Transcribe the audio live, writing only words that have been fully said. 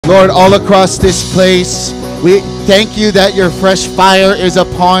Lord, all across this place, we thank you that your fresh fire is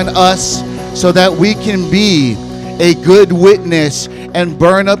upon us so that we can be a good witness and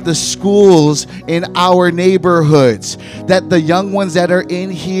burn up the schools in our neighborhoods, that the young ones that are in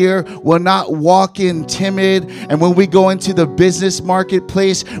here will not walk in timid. And when we go into the business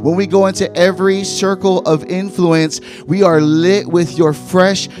marketplace, when we go into every circle of influence, we are lit with your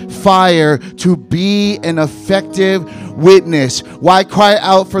fresh fire to be an effective witness. Why cry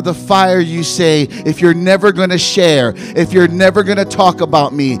out for the fire, you say, if you're never going to share, if you're never going to talk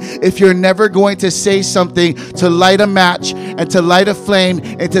about me, if you're never going to say something to light a match and to light a flame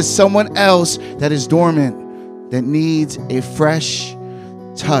into someone else that is dormant, that needs a fresh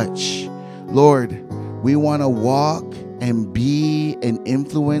touch. Lord, we want to walk and be an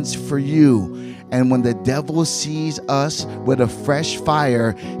influence for you. And when the devil sees us with a fresh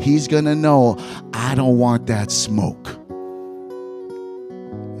fire, he's going to know, I don't want that smoke.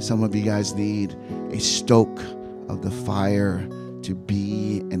 Some of you guys need a stoke of the fire to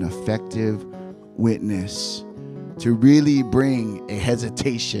be an effective witness, to really bring a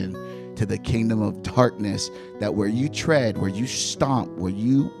hesitation to the kingdom of darkness, that where you tread, where you stomp, where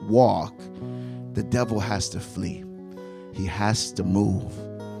you walk, the devil has to flee. He has to move.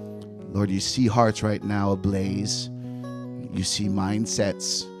 Lord, you see hearts right now ablaze. You see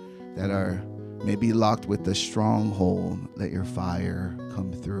mindsets that are maybe locked with the stronghold. Let your fire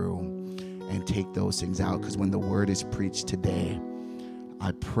come through and take those things out. Because when the word is preached today,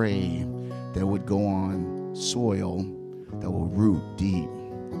 I pray that it would go on soil that will root deep,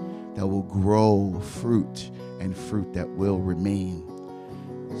 that will grow fruit, and fruit that will remain.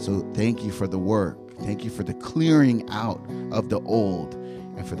 So thank you for the work. Thank you for the clearing out of the old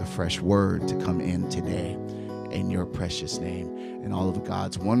and for the fresh word to come in today. In your precious name. And all of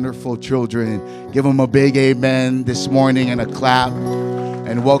God's wonderful children, give them a big amen this morning and a clap.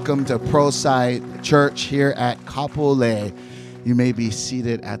 And welcome to Pearlside Church here at Kapolei. You may be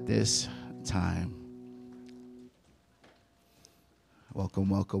seated at this time. Welcome,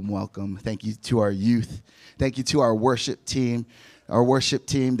 welcome, welcome. Thank you to our youth. Thank you to our worship team. Our worship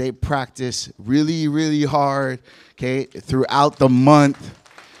team, they practice really, really hard, okay, throughout the month,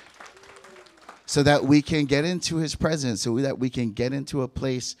 so that we can get into his presence, so that we can get into a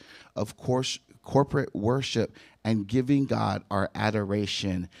place of corporate worship and giving God our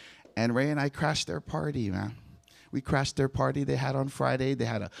adoration. And Ray and I crashed their party, man. We crashed their party they had on Friday. They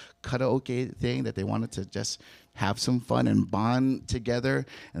had a karaoke thing that they wanted to just have some fun and bond together.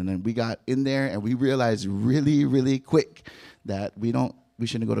 And then we got in there and we realized really, really quick that we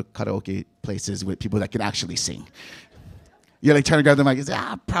shouldn't go to karaoke places with people that can actually sing. You're like trying to grab the mic and say,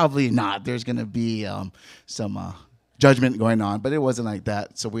 probably not. There's going to be some judgment going on. But it wasn't like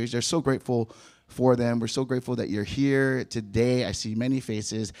that. So we're just so grateful for them. We're so grateful that you're here today. I see many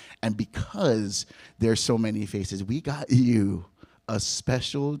faces. And because there's so many faces, we got you a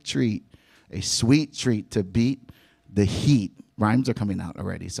special treat, a sweet treat to beat the heat. Rhymes are coming out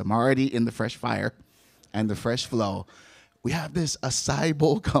already. So I'm already in the fresh fire and the fresh flow. We have this acai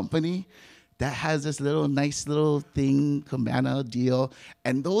bowl company that has this nice little thing, cabana deal.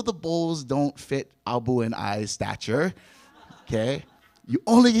 And though the bowls don't fit Abu and I's stature, okay, you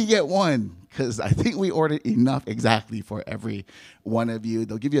only can get one, because I think we ordered enough exactly for every one of you.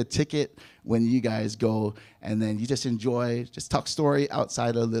 They'll give you a ticket when you guys go, and then you just enjoy, just talk story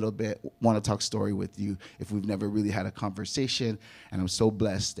outside a little bit. Want to talk story with you if we've never really had a conversation. And I'm so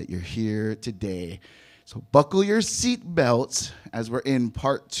blessed that you're here today. So buckle your seatbelts as we're in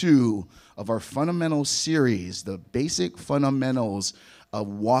part 2 of our fundamental series, the basic fundamentals of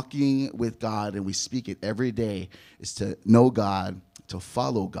walking with God. And we speak it every day, is to know God, to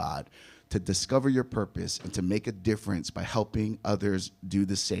follow God, to discover your purpose, and to make a difference by helping others do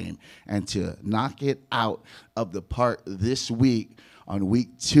the same. And to knock it out of the park this week on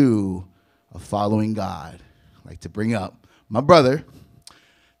week 2 of following God, I'd like to bring up my brother,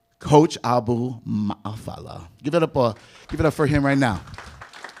 Coach Abu Ma'afala. Give it up for him right now.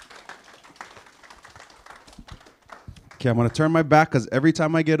 Okay, I'm going to turn my back because every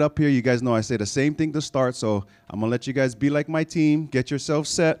time I get up here, you guys know I say the same thing to start. So I'm going to let you guys be like my team. Get yourself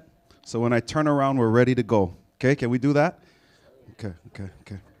set. So when I turn around, we're ready to go. Okay, can we do that? Okay.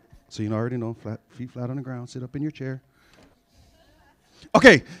 So you already know, feet flat on the ground. Sit up in your chair.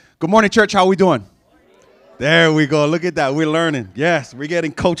 Okay, good morning, church. How we doing? There we go. Look at that. We're learning. Yes, we're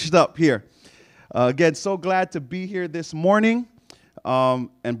getting coached up here. Again, so glad to be here this morning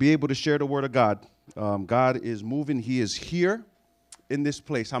and be able to share the word of God. God is moving. He is here in this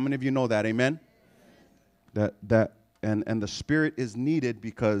place. How many of you know that? Amen? And the Spirit is needed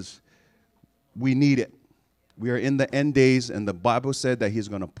because we need it. We are in the end days, and the Bible said that he's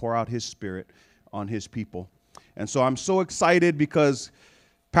going to pour out his Spirit on his people. And so I'm so excited because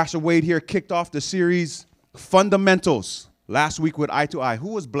Pastor Wade here kicked off the series Fundamentals last week with Eye to Eye. Who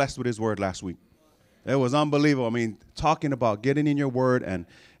was blessed with his word last week? It was unbelievable. I mean, talking about getting in your word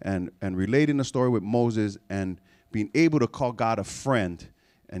and relating the story with Moses and being able to call God a friend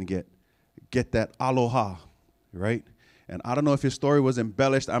and get that aloha, right? And I don't know if his story was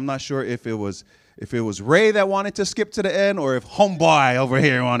embellished. I'm not sure if it was Ray that wanted to skip to the end or if homeboy over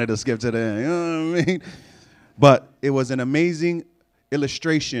here wanted to skip to the end. You know what I mean? But it was an amazing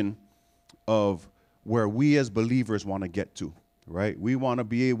illustration of where we as believers want to get to, right? We want to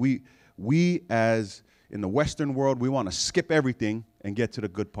be, we as in the Western world, we want to skip everything and get to the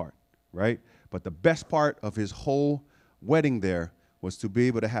good part, right? But the best part of his whole wedding there was to be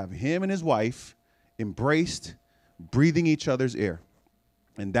able to have him and his wife embraced, breathing each other's air.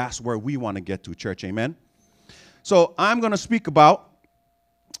 And that's where we want to get to, church, amen? So I'm going to speak about,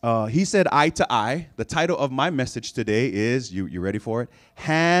 he said eye to eye. The title of my message today is, you ready for it?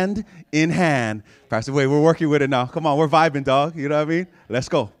 Hand in hand. Pastor Wade, we're working with it now. Come on, we're vibing, dog. You know what I mean? Let's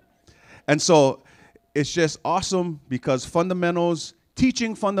go. And so it's just awesome because fundamentals,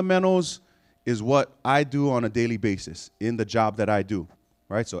 teaching fundamentals is what I do on a daily basis in the job that I do,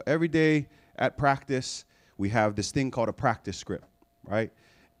 right? So every day at practice, we have this thing called a practice script, right?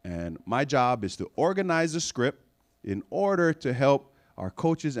 And my job is to organize the script in order to help our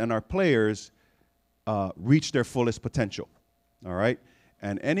coaches and our players reach their fullest potential, all right?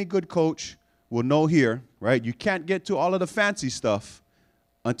 And any good coach will know here, right? You can't get to all of the fancy stuff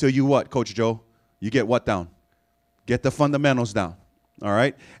until you what, Coach Joe? You get what down? Get the fundamentals down, all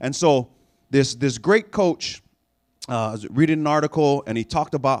right? And so this great coach, I was reading an article, and he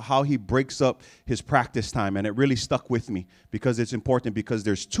talked about how he breaks up his practice time, and it really stuck with me because it's important because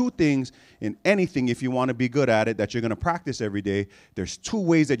there's two things in anything if you want to be good at it that you're going to practice every day. There's two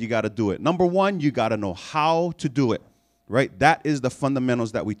ways that you got to do it. Number one, you got to know how to do it, right? That is the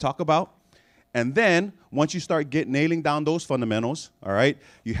fundamentals that we talk about. And then once you start nailing down those fundamentals, all right,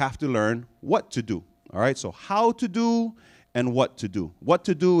 you have to learn what to do, all right? So how to do and what to do. What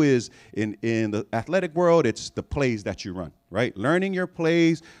to do is, in the athletic world, it's the plays that you run, right? Learning your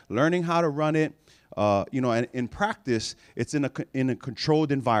plays, learning how to run it. And in practice, it's in a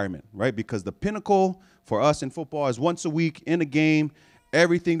controlled environment, right? Because the pinnacle for us in football is once a week in a game.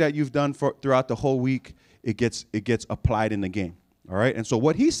 Everything that you've done throughout the whole week, it gets applied in the game, all right? And so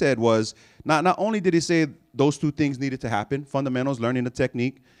what he said was, not only did he say those two things needed to happen, fundamentals, learning the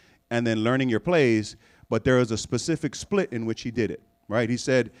technique, and then learning your plays, but there was a specific split in which he did it, right? He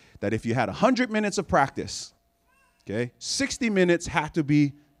said that if you had 100 minutes of practice, okay, 60 minutes had to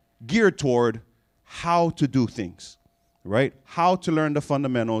be geared toward how to do things, right? How to learn the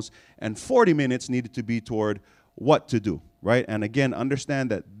fundamentals, and 40 minutes needed to be toward what to do, right? And again, understand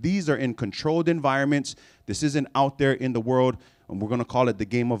that these are in controlled environments. This isn't out there in the world, and we're going to call it the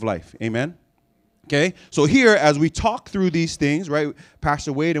game of life, amen? Okay, so here, as we talk through these things, right,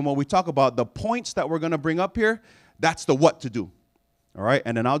 Pastor Wade, and when we talk about the points that we're going to bring up here, that's the what to do, all right?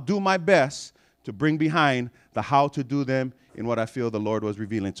 And then I'll do my best to bring behind the how to do them in what I feel the Lord was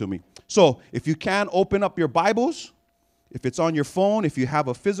revealing to me. So if you can, open up your Bibles. If it's on your phone, if you have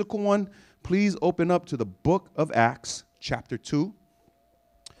a physical one, please open up to the book of Acts, chapter 2,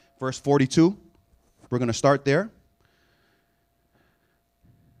 verse 42. We're going to start there.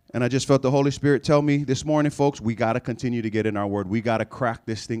 And I just felt the Holy Spirit tell me this morning, folks, we got to continue to get in our word. We got to crack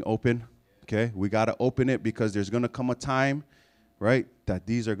this thing open, okay? We got to open it because there's going to come a time, right, that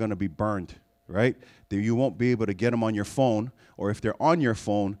these are going to be burned, right? That you won't be able to get them on your phone, or if they're on your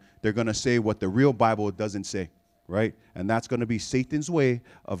phone, they're going to say what the real Bible doesn't say, right? And that's going to be Satan's way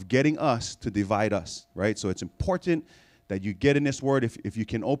of getting us to divide us, right? So it's important that you get in this word if you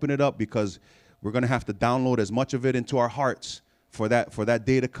can open it up, because we're going to have to download as much of it into our hearts for that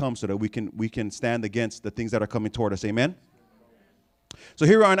day to come, so that we can stand against the things that are coming toward us. Amen? So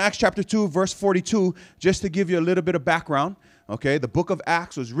here we are in Acts chapter 2, verse 42, just to give you a little bit of background, okay? The book of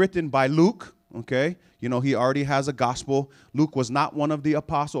Acts was written by Luke, okay? You know, he already has a gospel. Luke was not one of the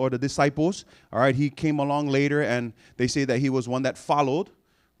apostles or the disciples, all right? He came along later, and they say that he was one that followed,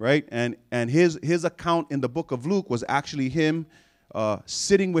 right? And his account in the book of Luke was actually him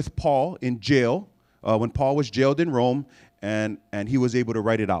sitting with Paul in jail when Paul was jailed in Rome, and he was able to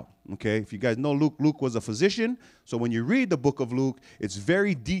write it out, okay? If you guys know Luke was a physician, so when you read the book of Luke, it's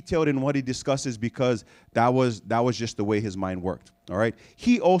very detailed in what he discusses because that was just the way his mind worked, all right?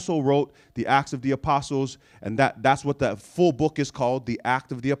 He also wrote the Acts of the Apostles, and that's what the full book is called, the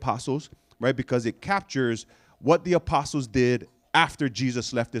Act of the Apostles, right? Because it captures what the apostles did after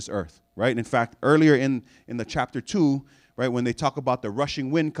Jesus left this earth, right? In fact, earlier in the chapter 2, right, when they talk about the rushing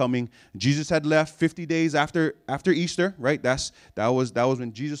wind coming, Jesus had left 50 days after Easter, right? That was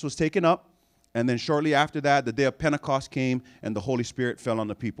when Jesus was taken up. And then shortly after that, the day of Pentecost came and the Holy Spirit fell on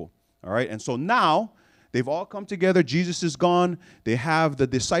the people. All right? And so now they've all come together. Jesus is gone. They have the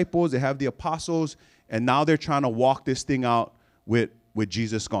disciples, they have the apostles, and now they're trying to walk this thing out with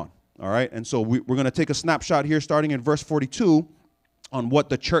Jesus gone. All right? And so we're going to take a snapshot here starting in verse 42 on what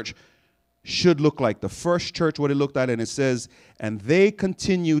the church should look like. The first church, what it looked like, and it says, and they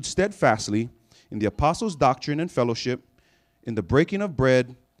continued steadfastly in the apostles' doctrine and fellowship, in the breaking of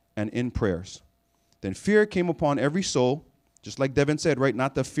bread and in prayers. Then fear came upon every soul, just like Devin said, right?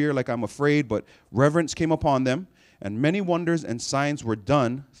 Not the fear like I'm afraid, but reverence came upon them, and many wonders and signs were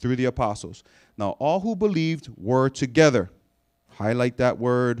done through the apostles. Now all who believed were together. Highlight that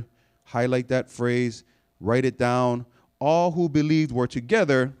word, highlight that phrase, write it down. All who believed were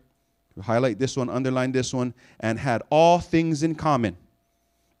together. Highlight this one, underline this one, and had all things in common,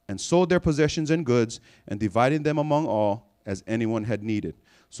 and sold their possessions and goods, and divided them among all as anyone had needed.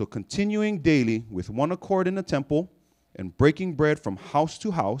 So continuing daily with one accord in the temple, and breaking bread from house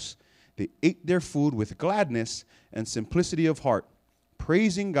to house, they ate their food with gladness and simplicity of heart,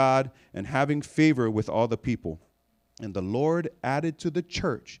 praising God and having favor with all the people. And the Lord added to the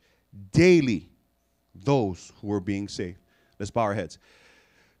church daily those who were being saved. Let's bow our heads.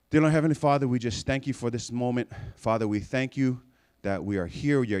 Dear Lord Heavenly Father, we just thank you for this moment. Father, we thank you that we are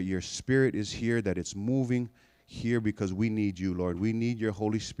here. Your Spirit is here, that it's moving here because we need you, Lord. We need your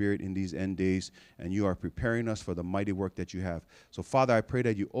Holy Spirit in these end days, and you are preparing us for the mighty work that you have. So, Father, I pray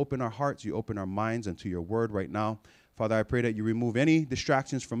that you open our hearts, you open our minds unto your word right now. Father, I pray that you remove any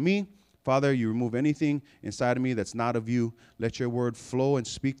distractions from me. Father, you remove anything inside of me that's not of you. Let your word flow and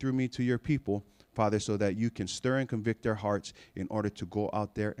speak through me to your people, Father, so that you can stir and convict their hearts in order to go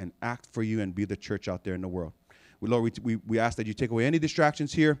out there and act for you and be the church out there in the world. Lord, we ask that you take away any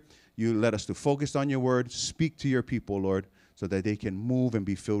distractions here. You let us to focus on your word. Speak to your people, Lord, so that they can move and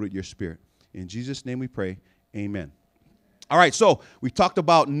be filled with your spirit. In Jesus' name we pray, amen. All right, so we talked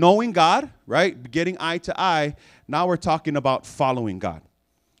about knowing God, right, getting eye to eye. Now we're talking about following God,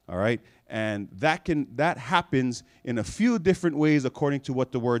 all right? And that happens in a few different ways according to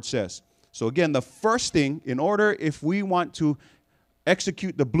what the word says. So again, the first thing, in order if we want to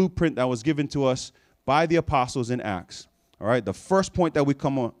execute the blueprint that was given to us by the apostles in Acts, all right, the first point that we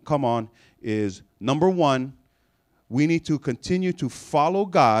come on is, number one, we need to continue to follow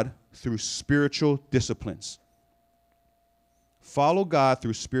God through spiritual disciplines. Follow God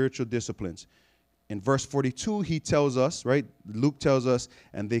through spiritual disciplines. In verse 42, he tells us, right, Luke tells us,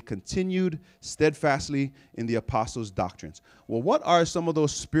 and they continued steadfastly in the apostles' doctrines. Well, what are some of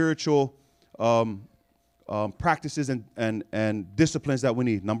those spiritual practices and disciplines that we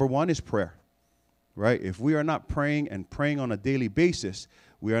need? Number one is prayer, right? If we are not praying and praying on a daily basis,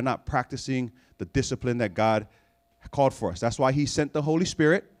 we are not practicing the discipline that God called for us. That's why he sent the Holy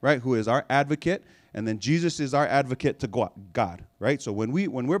Spirit, right, who is our advocate, and then Jesus is our advocate to God, right? So when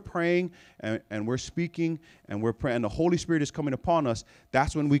we're praying and we're speaking and we're praying and the Holy Spirit is coming upon us,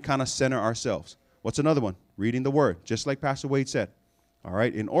 that's when we kind of center ourselves. What's another one? Reading the word, just like Pastor Wade said. All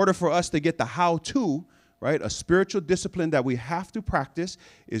right, in order for us to get the how-to, right, a spiritual discipline that we have to practice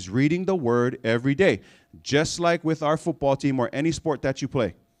is reading the word every day, just like with our football team or any sport that you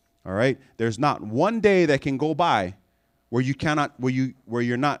play. All right, there's not one day that can go by where you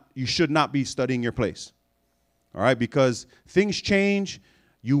should not be studying your place. All right, because things change.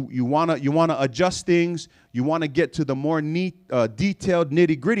 You wanna adjust things. You want to get to the more detailed,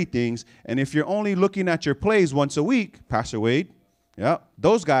 nitty-gritty things. And if you're only looking at your plays once a week, Pastor Wade, yeah,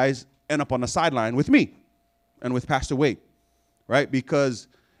 those guys end up on the sideline with me and with Pastor Wade, right? Because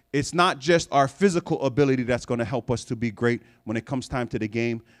it's not just our physical ability that's going to help us to be great when it comes time to the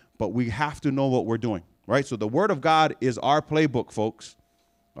game, but we have to know what we're doing, right? So the Word of God is our playbook, folks.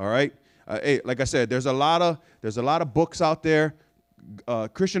 All right. Hey, like I said, there's a lot of books out there.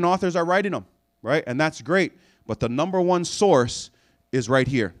 Christian authors are writing them, right? And that's great. But the number one source is right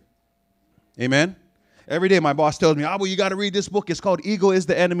here. Amen. Every day my boss tells me, well, you got to read this book. It's called Ego is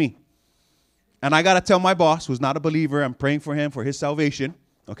the Enemy. And I got to tell my boss, who's not a believer, I'm praying for him for his salvation,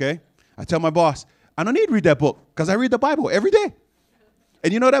 okay? I tell my boss, I don't need to read that book because I read the Bible every day.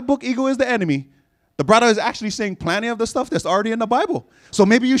 And you know that book, Ego is the Enemy? The brother is actually saying plenty of the stuff that's already in the Bible. So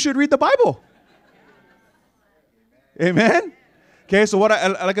maybe you should read the Bible. Amen? Okay, so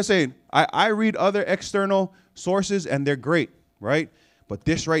like I say, I read other external sources, and they're great, right? But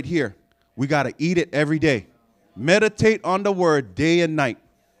this right here, we got to eat it every day. Meditate on the word day and night,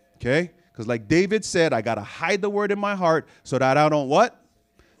 okay? Because like David said, I got to hide the word in my heart so that I don't what?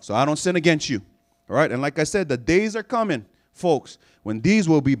 So I don't sin against you. All right? And like I said, the days are coming, folks, when these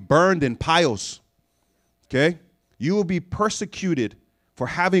will be burned in piles. Okay? You will be persecuted for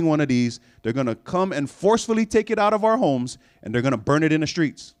having one of these. They're going to come and forcefully take it out of our homes, and they're going to burn it in the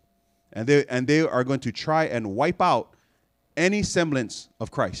streets. And they are going to try and wipe out any semblance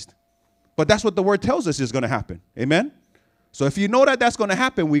of Christ. But that's what the word tells us is going to happen. Amen? So if you know that that's going to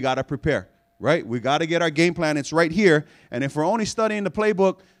happen, we got to prepare, right? We got to get our game plan. It's right here. And if we're only studying the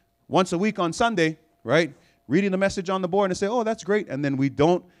playbook once a week on Sunday, right, reading the message on the board and say, oh, that's great, and then we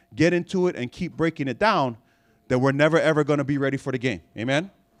don't get into it and keep breaking it down, then we're never, ever going to be ready for the game. Amen?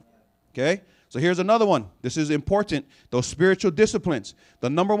 Okay? So here's another one. This is important. Those spiritual disciplines. The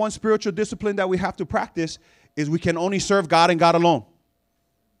number one spiritual discipline that we have to practice is we can only serve God and God alone.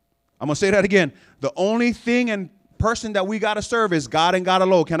 I'm going to say that again. The only thing and person that we got to serve is God and God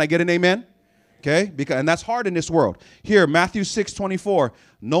alone. Can I get an amen? Okay? And that's hard in this world. Here, Matthew 6:24.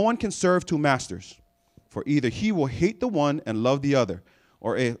 No one can serve two masters, for either he will hate the one and love the other,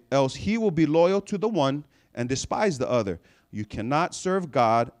 or else he will be loyal to the one and despise the other. You cannot serve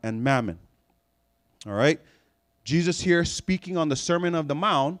God and mammon. All right? Jesus here speaking on the Sermon on the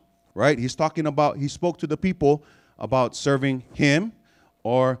Mount, right? He spoke to the people about serving him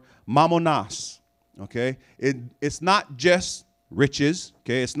or mammonas, okay? It's not just riches,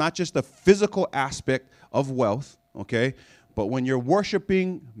 okay? It's not just the physical aspect of wealth, okay? But when you're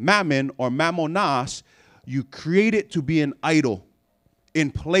worshiping mammon or mammonas, you create it to be an idol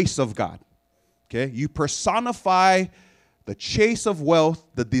in place of God, okay? You personify the chase of wealth,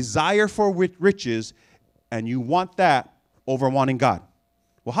 the desire for riches, and you want that over wanting God.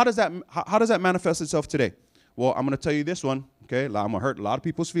 Well, how does that manifest itself today? Well, I'm going to tell you this one, okay? I'm going to hurt a lot of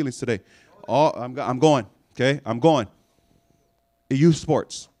people's feelings today. Oh, I'm going, okay? I'm going. Youth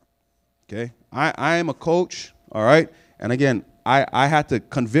sports, okay? I am a coach, all right? And again, I had to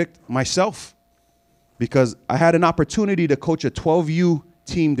convict myself because I had an opportunity to coach a 12U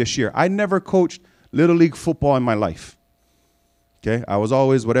team this year. I never coached Little League football in my life. Okay, I was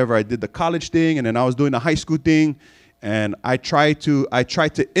always whatever. I did the college thing, and then I was doing the high school thing, and I tried to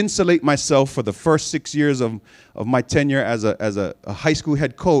insulate myself for the first 6 years of my tenure as a high school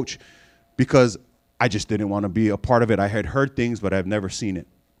head coach because I just didn't want to be a part of it. I had heard things, but I've never seen it.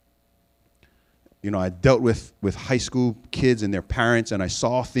 You know, I dealt with high school kids and their parents, and I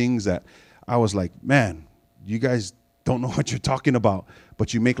saw things that I was like, man, you guys don't know what you're talking about,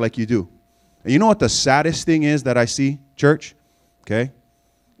 but you make like you do. And you know what the saddest thing is that I see, church? Okay,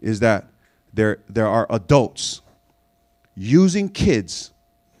 is that there are adults using kids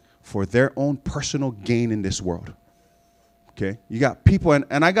for their own personal gain in this world. Okay, you got people,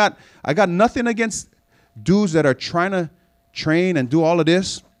 and I got nothing against dudes that are trying to train and do all of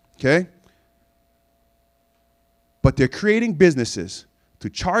this. Okay, but they're creating businesses to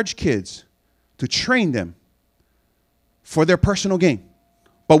charge kids to train them for their personal gain.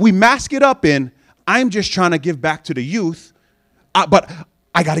 But we mask it up in, I'm just trying to give back to the youth. But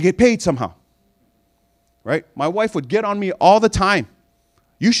I got to get paid somehow, right? My wife would get on me all the time.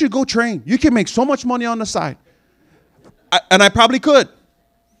 You should go train. You can make so much money on the side. And I probably could,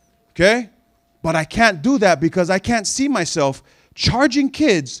 okay? But I can't do that because I can't see myself charging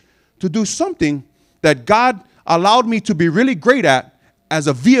kids to do something that God allowed me to be really great at as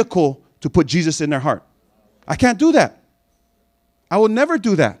a vehicle to put Jesus in their heart. I can't do that. I will never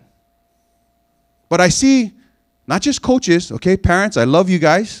do that. But I see not just coaches, okay, parents, I love you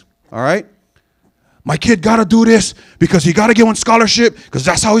guys, all right? My kid got to do this because he got to get one scholarship because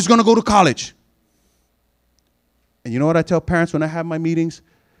that's how he's going to go to college. And you know what I tell parents when I have my meetings?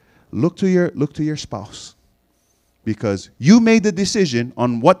 Look to your spouse because you made the decision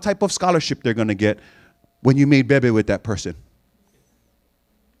on what type of scholarship they're going to get when you made baby with that person.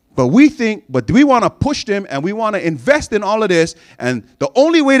 But we want to push them and we want to invest in all of this, and the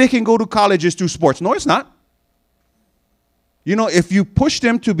only way they can go to college is through sports. No, it's not. You know, if you push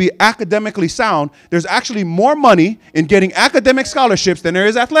them to be academically sound, there's actually more money in getting academic scholarships than there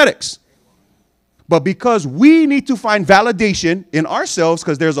is athletics. But because we need to find validation in ourselves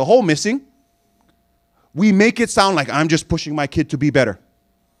because there's a hole missing, we make it sound like I'm just pushing my kid to be better.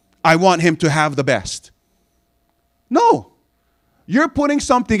 I want him to have the best. No. You're putting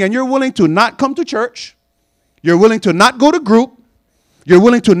something and you're willing to not come to church. You're willing to not go to group. You're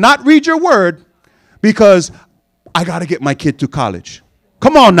willing to not read your word because I got to get my kid to college.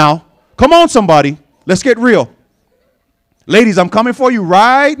 Come on now. Come on, somebody. Let's get real. Ladies, I'm coming for you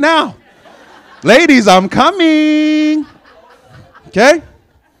right now. Ladies, I'm coming. Okay?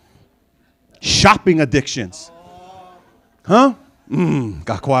 Shopping addictions. Huh?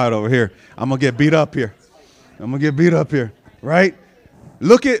 Got quiet over here. I'm going to get beat up here. Right?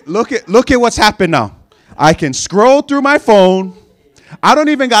 Look at what's happened now. I can scroll through my phone. I don't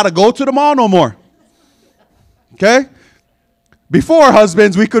even got to go to the mall no more. Okay? Before,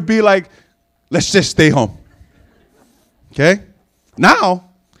 husbands, we could be like, let's just stay home. Okay? Now,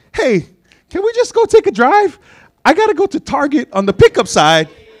 hey, can we just go take a drive? I got to go to Target on the pickup side,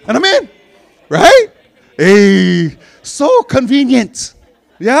 and I'm in. Right? Hey, so convenient.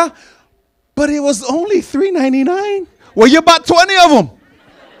 Yeah? But it was only $3.99. Well, you bought 20 of them.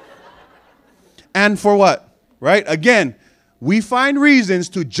 And for what? Right? Again, we find reasons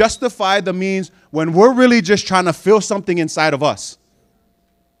to justify the means when we're really just trying to fill something inside of us.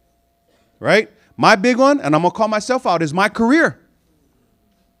 Right? My big one, and I'm going to call myself out, is my career.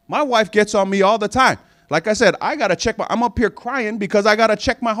 My wife gets on me all the time. Like I said, I'm up here crying because I got to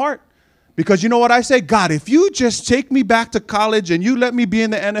check my heart. Because you know what I say? God, if you just take me back to college and you let me be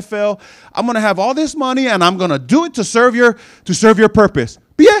in the NFL, I'm going to have all this money and I'm going to do it to serve your purpose.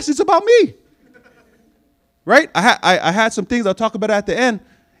 But yes, it's about me. Right? I had some things I'll talk about at the end.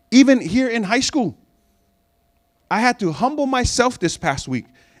 Even here in high school, I had to humble myself this past week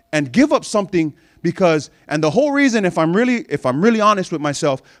and give up something and the whole reason, if I'm really honest with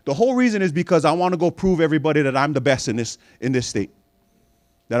myself, the whole reason is because I want to go prove everybody that I'm the best in this state.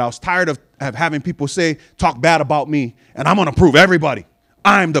 That I was tired of having people talk bad about me, and I'm going to prove everybody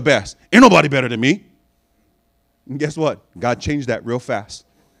I'm the best. Ain't nobody better than me. And guess what? God changed that real fast.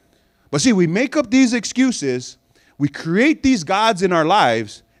 But see, we make up these excuses, we create these gods in our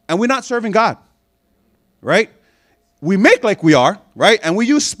lives, and we're not serving God, right? We make like we are, right? And we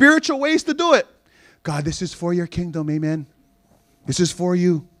use spiritual ways to do it. God, this is for your kingdom, amen. This is for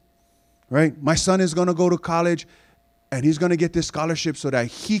you, right? My son is going to go to college, and he's going to get this scholarship so that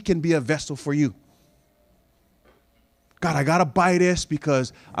he can be a vessel for you. God, I got to buy this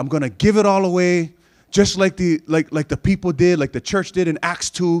because I'm going to give it all away. Just like the people did, like the church did in Acts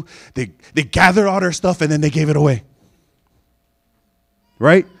 2. They gathered all their stuff and then they gave it away.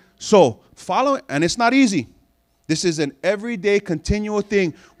 Right? So follow, and it's not easy. This is an everyday continual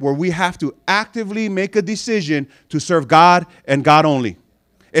thing where we have to actively make a decision to serve God and God only.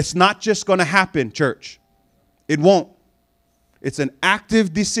 It's not just going to happen, church. It won't. It's an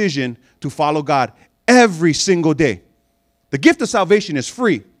active decision to follow God every single day. The gift of salvation is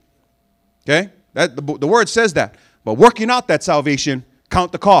free. Okay? The word says that. But working out that salvation,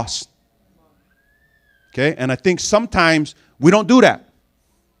 count the cost. Okay? And I think sometimes we don't do that.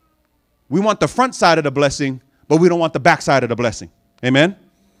 We want the front side of the blessing, but we don't want the back side of the blessing. Amen?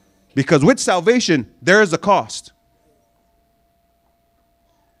 Because with salvation, there is a cost.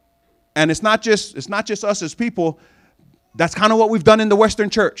 And it's not just us as people. That's kind of what we've done in the Western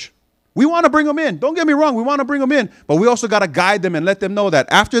church. We want to bring them in. Don't get me wrong. We want to bring them in. But we also got to guide them and let them know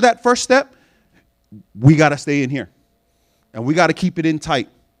that after that first step, we got to stay in here. And we got to keep it in tight.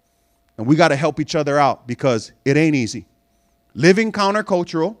 And we got to help each other out because it ain't easy. Living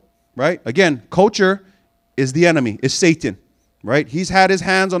countercultural, right? Again, culture is the enemy, is Satan, right? He's had his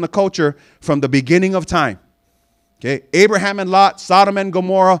hands on the culture from the beginning of time. Okay? Abraham and Lot, Sodom and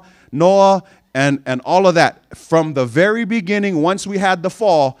Gomorrah, Noah, and all of that. From the very beginning, once we had the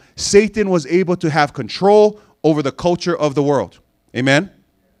fall, Satan was able to have control over the culture of the world. Amen?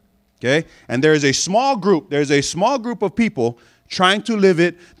 Okay? And there's a small group of people trying to live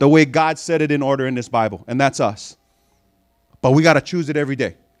it the way God set it in order in this Bible, and that's us. But we got to choose it every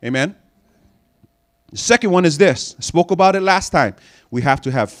day. Amen? The second one is this. I spoke about it last time. We have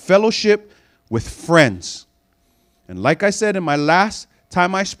to have fellowship with friends. And like I said in my last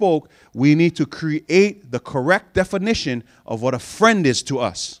time I spoke, we need to create the correct definition of what a friend is to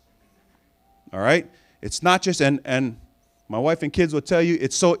us. All right? It's not just, and my wife and kids will tell you,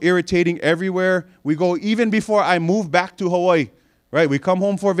 it's so irritating everywhere we go, even before I moved back to Hawaii, right? We come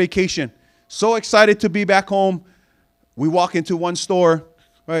home for vacation. So excited to be back home. We walk into one store,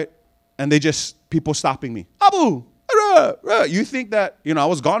 right? And people stopping me. Abu, you think that, I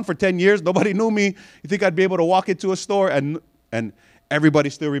was gone for 10 years. Nobody knew me. You think I'd be able to walk into a store and everybody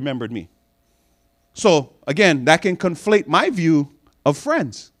still remembered me. So, again, that can conflate my view of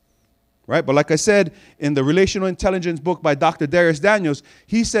friends, right? But like I said, in the Relational Intelligence book by Dr. Darius Daniels,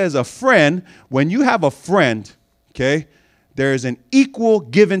 he says a friend, when you have a friend, okay, there is an equal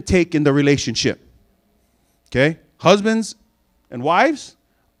give and take in the relationship, okay? Husbands and wives,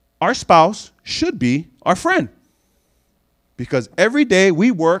 our spouse should be our friend. Because every day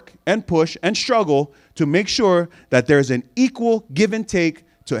we work and push and struggle to make sure that there's an equal give and take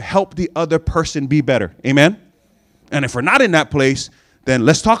to help the other person be better. Amen? And if we're not in that place, then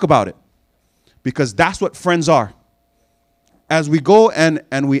let's talk about it. Because that's what friends are. As we go and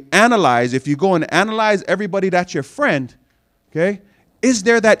we analyze, if you go and analyze everybody that's your friend, okay, Is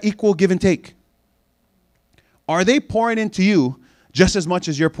there that equal give and take? Are they pouring into you just as much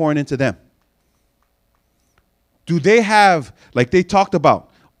as you're pouring into them? Do they have, like they talked about,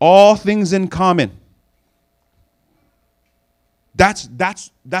 all things in common?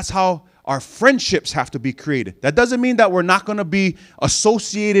 That's how our friendships have to be created. That doesn't mean that we're not going to be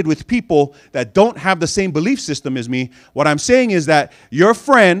associated with people that don't have the same belief system as me. What I'm saying is that your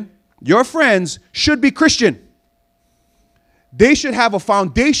friends should be Christian. They should have a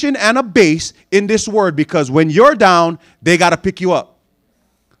foundation and a base in this word, because when you're down, they got to pick you up.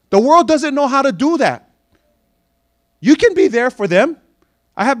 The world doesn't know how to do that. You can be there for them.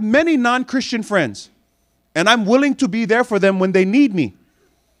 I have many non-Christian friends, and I'm willing to be there for them when they need me.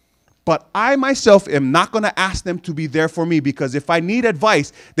 But I myself am not going to ask them to be there for me, because if I need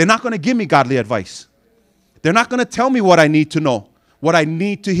advice, they're not going to give me godly advice. They're not going to tell me what I need to know, what I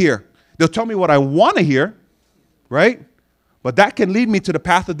need to hear. They'll tell me what I want to hear, right? But that can lead me to the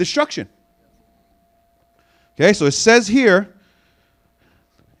path of destruction. Okay, so it says here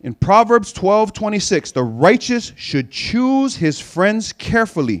in Proverbs 12:26, the righteous should choose his friends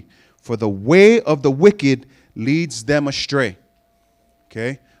carefully, for the way of the wicked leads them astray.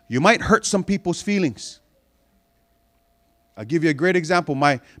 Okay, you might hurt some people's feelings. I'll give you a great example.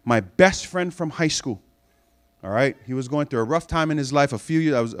 My best friend from high school, all right, he was going through a rough time in his life. A few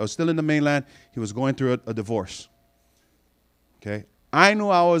years, I was still in the mainland. He was going through a divorce. Okay, I knew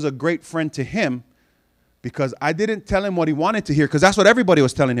I was a great friend to him because I didn't tell him what he wanted to hear, because that's what everybody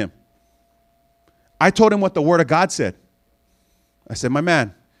was telling him. I told him what the Word of God said. I said, my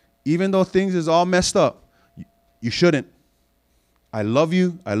man, even though things is all messed up, you shouldn't. I love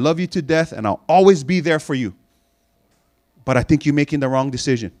you to death, and I'll always be there for you. But I think you're making the wrong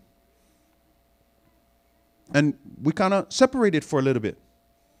decision. And we kind of separated for a little bit.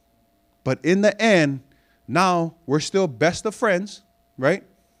 But in the end, now we're still best of friends, right?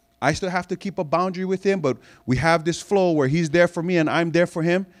 I still have to keep a boundary with him, but we have this flow where he's there for me and I'm there for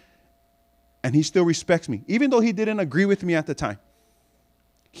him. And he still respects me, even though he didn't agree with me at the time.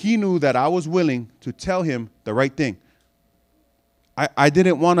 He knew that I was willing to tell him the right thing. I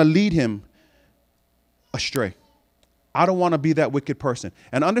didn't want to lead him astray. I don't want to be that wicked person.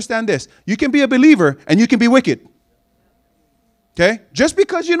 And understand this, you can be a believer and you can be wicked. Okay? Just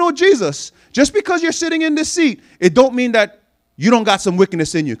because you know Jesus, just because you're sitting in this seat, it don't mean that you don't got some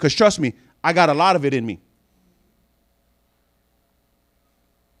wickedness in you. Because trust me, I got a lot of it in me.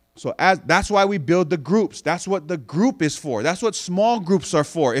 So that's why we build the groups. That's what the group is for. That's what small groups are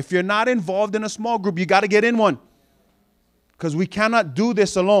for. If you're not involved in a small group, you got to get in one. Because we cannot do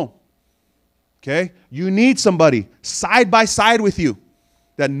this alone. Okay? You need somebody side by side with you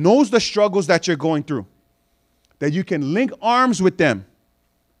that knows the struggles that you're going through, that you can link arms with them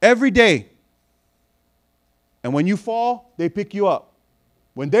every day. And when you fall, they pick you up.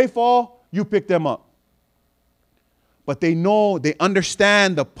 When they fall, you pick them up. But they know, they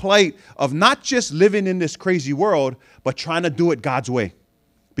understand the plight of not just living in this crazy world, but trying to do it God's way.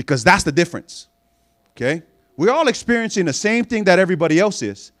 Because that's the difference. Okay? We're all experiencing the same thing that everybody else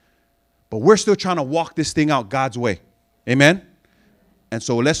is. But we're still trying to walk this thing out God's way. Amen? And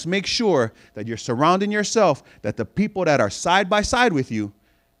so let's make sure that you're surrounding yourself, that the people that are side by side with you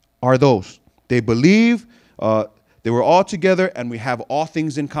are those. They believe, they were all together, and we have all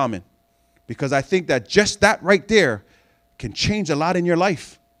things in common. Because I think that just that right there can change a lot in your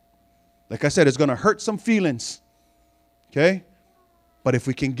life. Like I said, it's going to hurt some feelings. Okay? But if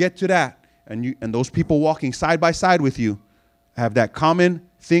we can get to that, and those people walking side by side with you have that common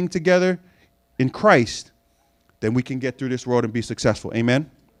thing together in Christ, then we can get through this world and be successful.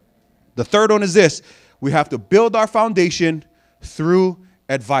 Amen? The third one is this. We have to build our foundation through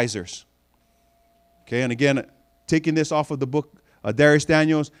advisors. Okay, and again, taking this off of the book, Darius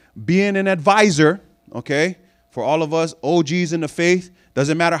Daniels, being an advisor, okay, for all of us OGs in the faith,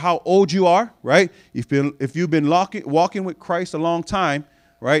 doesn't matter how old you are, right? If you've been walking with Christ a long time,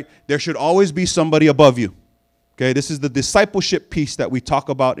 right, there should always be somebody above you. Okay, this is the discipleship piece that we talk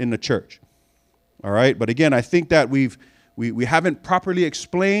about in the church. All right, but again, I think that we haven't properly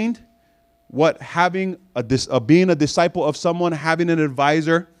explained what being a disciple of someone, having an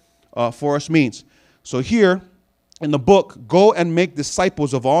advisor for us means. So here in the book, Go and Make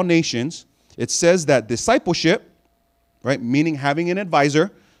Disciples of All Nations, it says that discipleship, right, meaning having an advisor,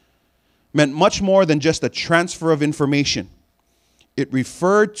 meant much more than just a transfer of information. It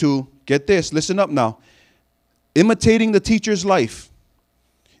referred to, get this, listen up now, imitating the teacher's life,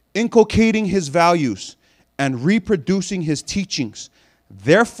 inculcating his values, and reproducing his teachings.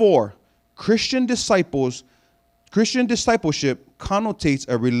 Therefore, Christian discipleship connotates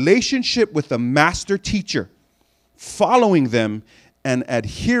a relationship with a master teacher, following them and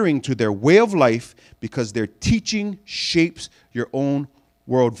adhering to their way of life because their teaching shapes your own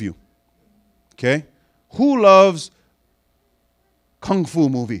worldview. Okay? Who loves kung fu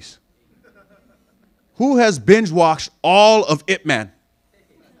movies? Who has binge watched all of Ip Man?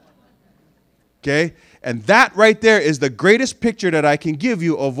 Okay? And that right there is the greatest picture that I can give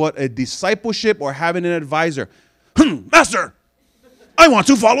you of what a discipleship or having an advisor. Master, I want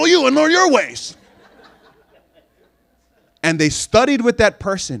to follow you and learn your ways. And they studied with that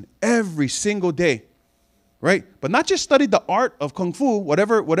person every single day, right? But not just studied the art of kung fu,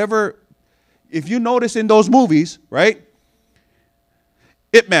 whatever. If you notice in those movies, right?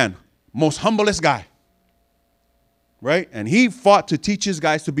 Ip Man, most humblest guy, right? And he fought to teach his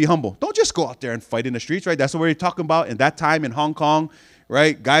guys to be humble. Don't just go out there and fight in the streets, right? That's what we're talking about in that time in Hong Kong,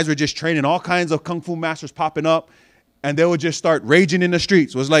 right? Guys were just training, all kinds of kung fu masters popping up. And they would just start raging in the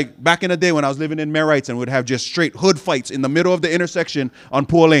streets. It was like back in the day when I was living in Marites and would have just straight hood fights in the middle of the intersection on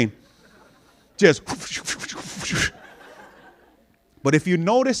Pearlside. Just. But if you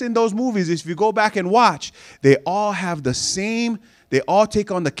notice in those movies, if you go back and watch, they all have the same, they all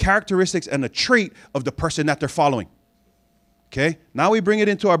take on the characteristics and the trait of the person that they're following. Okay? Now we bring it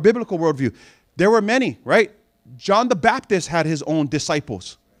into our biblical worldview. There were many, right? John the Baptist had his own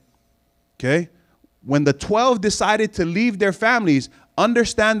disciples. Okay? When the 12 decided to leave their families,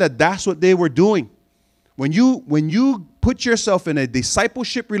 understand that that's what they were doing. When you put yourself in a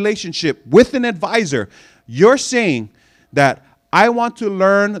discipleship relationship with an advisor, you're saying that I want to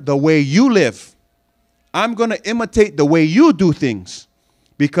learn the way you live. I'm going to imitate the way you do things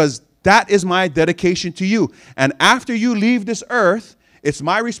because that is my dedication to you. And after you leave this earth, it's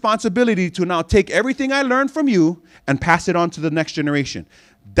my responsibility to now take everything I learned from you and pass it on to the next generation.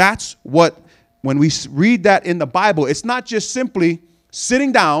 That's what... When we read that in the Bible, it's not just simply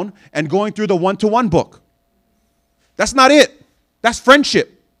sitting down and going through the one-to-one book. That's not it. That's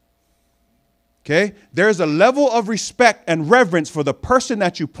friendship. Okay? There's a level of respect and reverence for the person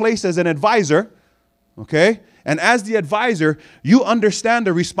that you place as an advisor. Okay? And as the advisor, you understand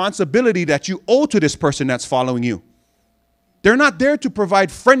the responsibility that you owe to this person that's following you. They're not there to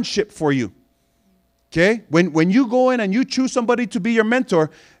provide friendship for you. Okay? When you go in and you choose somebody to be your mentor,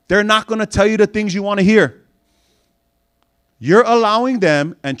 they're not going to tell you the things you want to hear. You're allowing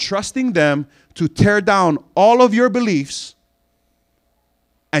them and trusting them to tear down all of your beliefs,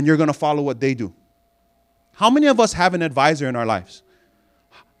 and you're going to follow what they do. How many of us have an advisor in our lives?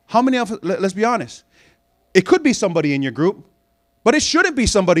 How many of us, let's be honest, it could be somebody in your group, but it shouldn't be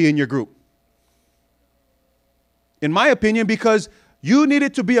somebody in your group. In my opinion, because you need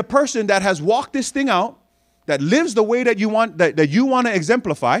it to be a person that has walked this thing out, that lives the way that you want, that you want to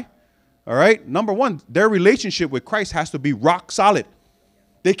exemplify. All right? Number one, their relationship with Christ has to be rock solid.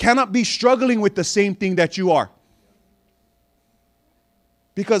 They cannot be struggling with the same thing that you are.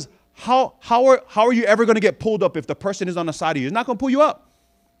 Because how are you ever going to get pulled up if the person is on the side of you? He's not going to pull you up.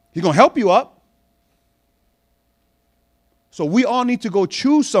 He's going to help you up. So we all need to go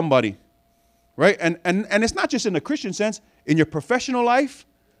choose somebody, right? And it's not just in the Christian sense. In your professional life,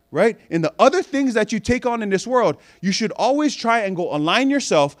 right? In the other things that you take on in this world, you should always try and go align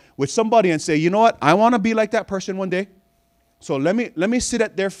yourself with somebody and say, you know what? I want to be like that person one day. So let me sit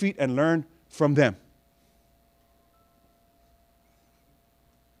at their feet and learn from them.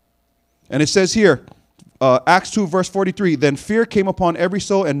 And it says here, Acts 2, verse 43, then fear came upon every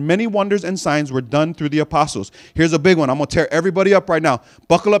soul, and many wonders and signs were done through the apostles. Here's a big one. I'm going to tear everybody up right now.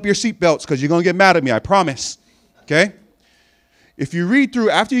 Buckle up your seatbelts because you're going to get mad at me, I promise. Okay? If you read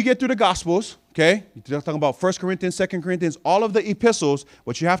through, after you get through the Gospels, okay, you're talking about 1 Corinthians, 2 Corinthians, all of the epistles,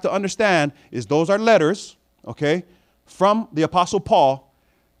 what you have to understand is those are letters, okay, from the Apostle Paul,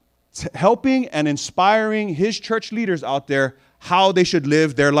 helping and inspiring his church leaders out there how they should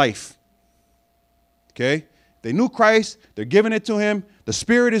live their life. Okay? They knew Christ. They're giving it to him. The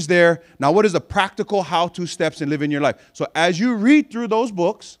Spirit is there. Now, what is the practical how-to steps in living your life? So as you read through those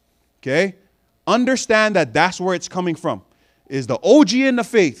books, okay, understand that that's where it's coming from. Is the OG in the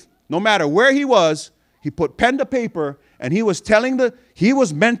faith, no matter where he was, he put pen to paper, and he was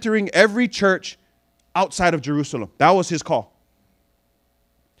mentoring every church outside of Jerusalem. That was his call.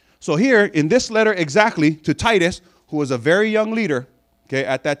 So here, in this letter exactly, to Titus, who was a very young leader, okay,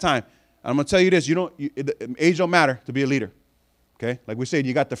 at that time. I'm going to tell you this, age don't matter to be a leader. Okay? Like we said,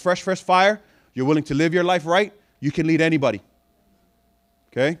 you got the fresh fire, you're willing to live your life right, you can lead anybody.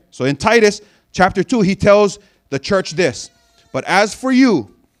 Okay? So in Titus chapter 2, he tells the church this, but as for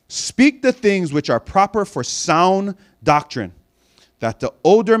you, speak the things which are proper for sound doctrine, that the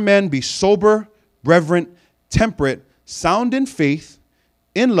older men be sober, reverent, temperate, sound in faith,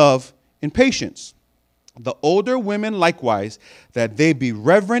 in love, in patience. The older women likewise, that they be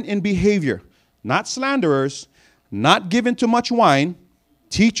reverent in behavior, not slanderers, not given to much wine,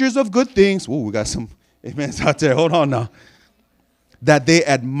 teachers of good things. Ooh, we got some amens out there. Hold on now. That they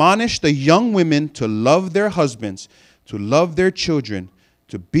admonish the young women to love their husbands, to love their children,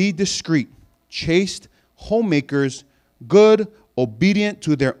 to be discreet, chaste, homemakers, good, obedient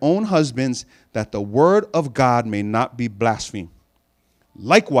to their own husbands, that the word of God may not be blasphemed.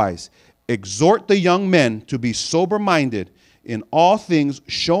 Likewise, exhort the young men to be sober-minded in all things,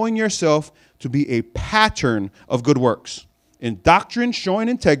 showing yourself to be a pattern of good works. In doctrine, showing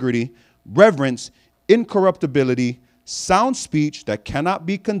integrity, reverence, incorruptibility, sound speech that cannot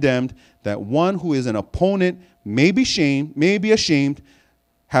be condemned, that one who is an opponent may be ashamed,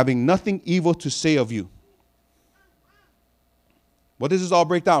 having nothing evil to say of you. What does this all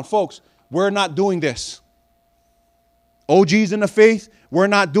break down? Folks, we're not doing this. OGs in the faith, we're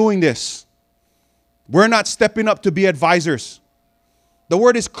not doing this. We're not stepping up to be advisors. The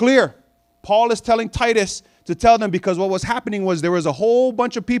word is clear. Paul is telling Titus to tell them, because what was happening was there was a whole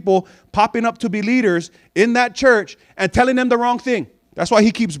bunch of people popping up to be leaders in that church and telling them the wrong thing. That's why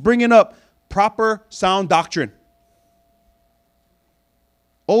he keeps bringing up proper sound doctrine.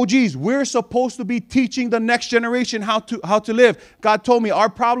 OGs, we're supposed to be teaching the next generation how to live. God told me our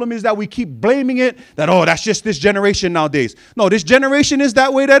problem is that we keep blaming it, that, oh, that's just this generation nowadays. No, this generation is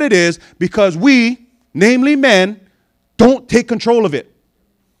that way that it is because we, namely men, don't take control of it.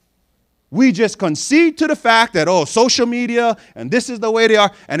 We just concede to the fact that, oh, social media, and this is the way they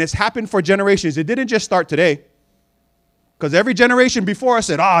are, and it's happened for generations. It didn't just start today. Because every generation before us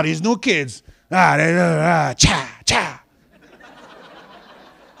said, these new kids, cha.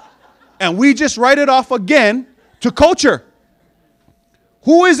 And we just write it off again to culture.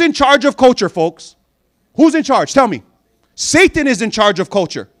 Who is in charge of culture, folks? Who's in charge? Tell me. Satan is in charge of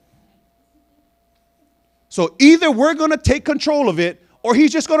culture. So either we're going to take control of it, or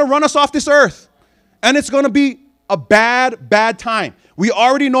he's just going to run us off this earth. And it's going to be a bad, bad time. We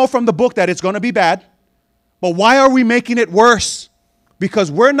already know from the book that it's going to be bad. But why are we making it worse? Because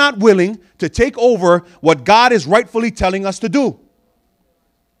we're not willing to take over what God is rightfully telling us to do.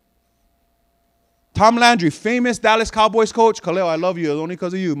 Tom Landry, famous Dallas Cowboys coach. Kapolei, I love you. It's only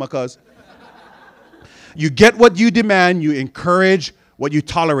because of you, my cuz. You get what you demand. You encourage what you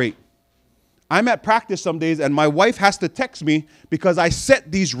tolerate. I'm at practice some days, and my wife has to text me because I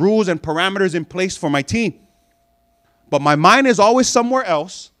set these rules and parameters in place for my team. But my mind is always somewhere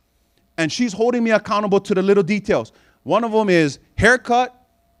else, and she's holding me accountable to the little details. One of them is haircut,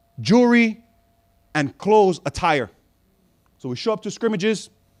 jewelry, and clothes attire. So we show up to scrimmages.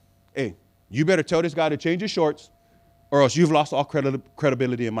 Hey, you better tell this guy to change his shorts, or else you've lost all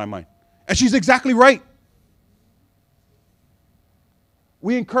credibility in my mind. And she's exactly right.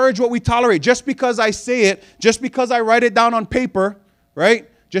 We encourage what we tolerate. Just because I say it, just because I write it down on paper, right?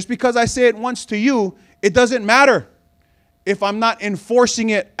 Just because I say it once to you, it doesn't matter if I'm not enforcing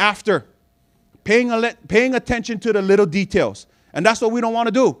it after. Paying attention to the little details. And that's what we don't want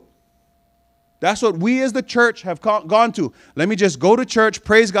to do. That's what we as the church have gone to. Let me just go to church,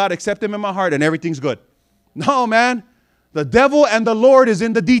 praise God, accept him in my heart, and everything's good. No, man. The devil and the Lord is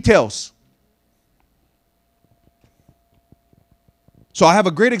in the details. So I have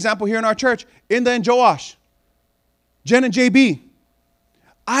a great example here in our church, Inda and Joash, Jen and JB.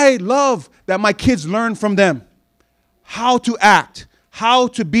 I love that my kids learn from them how to act, how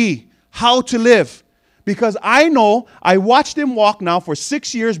to be, how to live. Because I know, I watched them walk now for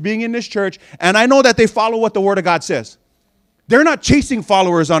 6 years being in this church, and I know that they follow what the Word of God says. They're not chasing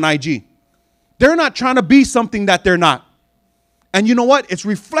followers on IG. They're not trying to be something that they're not. And you know what? It's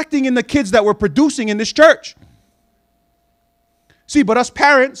reflecting in the kids that we're producing in this church. See, but us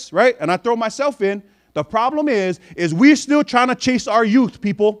parents, right, and I throw myself in, the problem is we're still trying to chase our youth,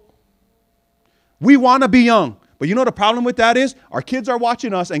 people. We want to be young. But you know the problem with that is our kids are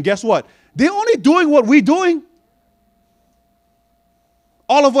watching us, and guess what? They're only doing what we're doing.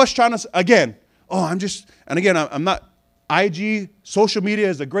 All of us trying to, again, I'm not, IG, social media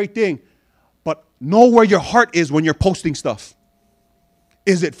is a great thing, but know where your heart is when you're posting stuff.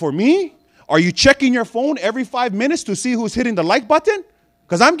 Is it for me? Are you checking your phone every 5 minutes to see who's hitting the like button?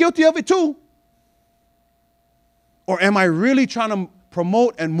 Because I'm guilty of it too. Or am I really trying to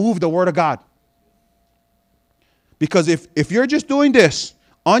promote and move the Word of God? Because if you're just doing this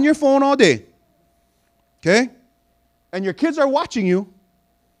on your phone all day, okay, and your kids are watching you,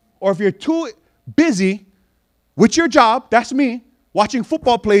 or if you're too busy with your job, that's me, watching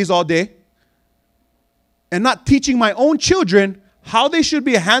football plays all day, and not teaching my own children how they should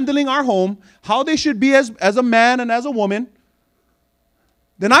be handling our home, how they should be as a man and as a woman,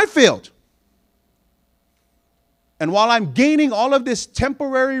 then I failed. And while I'm gaining all of this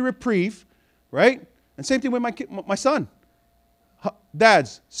temporary reprieve, right? And same thing with my son.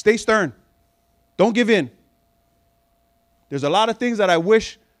 Dads, stay stern. Don't give in. There's a lot of things that I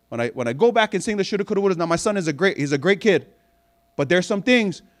wish when I go back and sing the shoulda, coulda, woulda. Now my son is he's a great kid. But there's some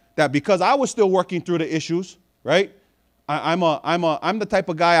things that because I was still working through the issues, right? I'm the type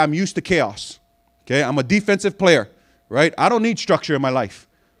of guy, I'm used to chaos. Okay? I'm a defensive player, right? I don't need structure in my life.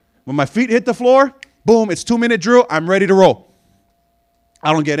 When my feet hit the floor, boom, it's 2-minute drill, I'm ready to roll.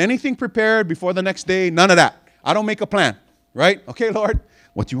 I don't get anything prepared before the next day, none of that. I don't make a plan, right? Okay, Lord,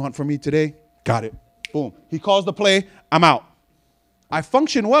 what do you want from me today? Got it. Boom. He calls the play, I'm out. I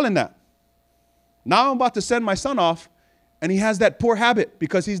function well in that. Now I'm about to send my son off, and he has that poor habit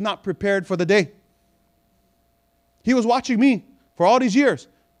because he's not prepared for the day. He was watching me for all these years.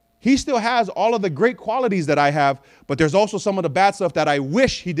 He still has all of the great qualities that I have, but there's also some of the bad stuff that I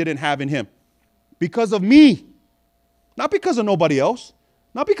wish he didn't have in him. Because of me. Not because of nobody else.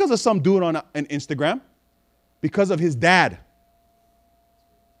 Not because of some dude on Instagram. Because of his dad.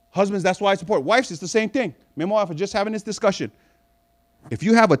 Husbands, that's why I support. Wives, it's the same thing. Me and my wife are just having this discussion. If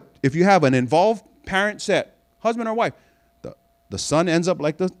you have an involved parent set, husband or wife, the son ends up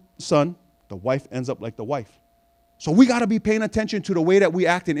like the son, the wife ends up like the wife. So we got to be paying attention to the way that we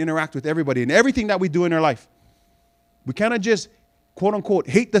act and interact with everybody and everything that we do in our life. We cannot just, quote unquote,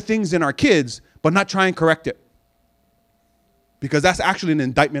 hate the things in our kids, but not try and correct it. Because that's actually an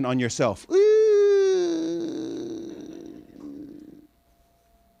indictment on yourself.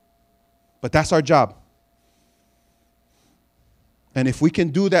 But that's our job. And if we can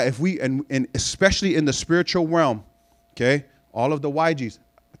do that, and especially in the spiritual realm, okay, all of the YGs,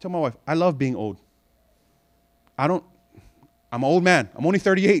 I tell my wife, I love being old. I'm an old man. I'm only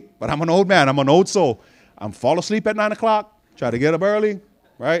 38, but I'm an old man. I'm an old soul. I'm fall asleep at 9 o'clock, try to get up early,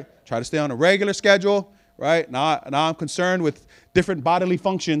 right? Try to stay on a regular schedule, right? Now I'm concerned with different bodily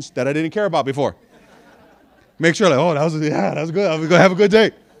functions that I didn't care about before. Make sure, like, oh, that was good. I was going to have a good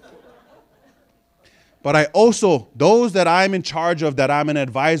day. But I also, those that I'm in charge of, that I'm an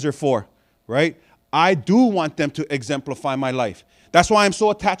advisor for, right? I do want them to exemplify my life. That's why I'm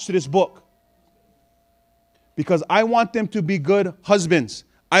so attached to this book. Because I want them to be good husbands.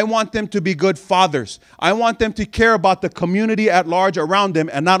 I want them to be good fathers. I want them to care about the community at large around them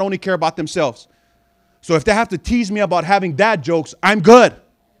and not only care about themselves. So if they have to tease me about having dad jokes, I'm good.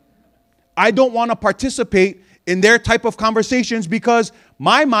 I don't want to participate in their type of conversations because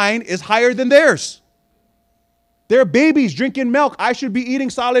my mind is higher than theirs. They're babies drinking milk. I should be eating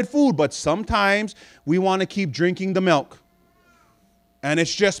solid food. But sometimes we want to keep drinking the milk. And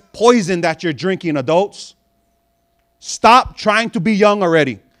it's just poison that you're drinking, adults. Stop trying to be young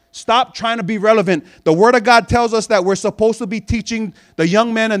already. Stop trying to be relevant. The Word of God tells us that we're supposed to be teaching the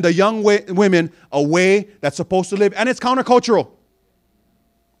young men and the young women a way that's supposed to live. And it's countercultural.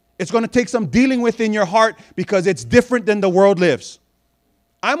 It's going to take some dealing with in your heart because it's different than the world lives.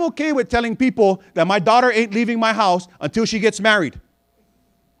 I'm okay with telling people that my daughter ain't leaving my house until she gets married.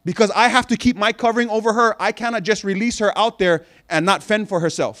 Because I have to keep my covering over her. I cannot just release her out there and not fend for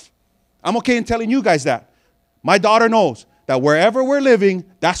herself. I'm okay in telling you guys that. My daughter knows that wherever we're living,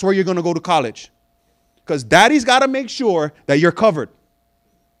 that's where you're going to go to college. Because daddy's got to make sure that you're covered.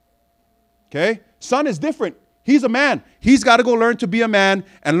 Okay? Son is different. He's a man. He's got to go learn to be a man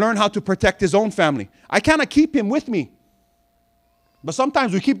and learn how to protect his own family. I cannot keep him with me. But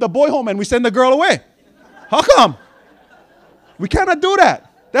sometimes we keep the boy home and we send the girl away. How come? We cannot do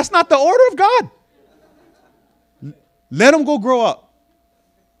that. That's not the order of God. Let them go grow up.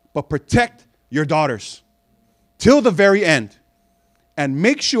 But protect your daughters till the very end. And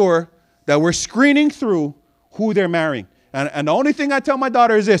make sure that we're screening through who they're marrying. And the only thing I tell my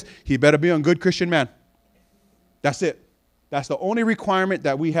daughter is this: he better be a good Christian man. That's it. That's the only requirement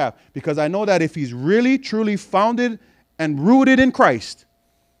that we have. Because I know that if he's really, truly founded and rooted in Christ,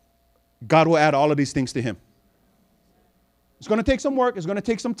 God will add all of these things to him. It's going to take some work. It's going to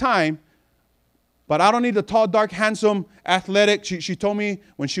take some time. But I don't need the tall, dark, handsome, athletic. She told me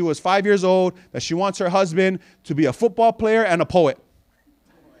when she was 5 years old that she wants her husband to be a football player and a poet.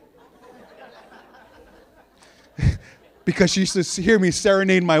 Because she used to hear me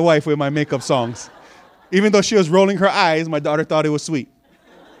serenade my wife with my makeup songs. Even though she was rolling her eyes, my daughter thought it was sweet.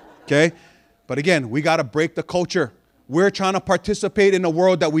 Okay? But again, we got to break the culture. We're trying to participate in a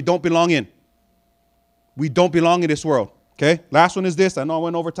world that we don't belong in. We don't belong in this world. Okay? Last one is this. I know I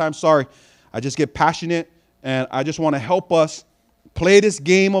went over time. Sorry. I just get passionate, and I just want to help us play this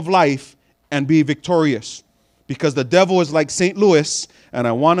game of life and be victorious. Because the devil is like St. Louis, and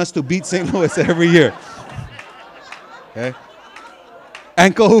I want us to beat St. Louis every year. Okay?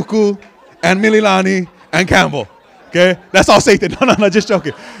 And Kahuku, and Mililani, and Campbell. Okay? That's all Satan. No, just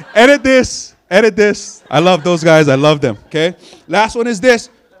joking. Edit this. I love those guys. I love them. Okay? Last one is this,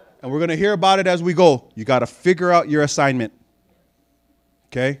 and we're going to hear about it as we go. You got to figure out your assignment.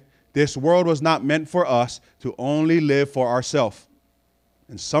 Okay? This world was not meant for us to only live for ourselves.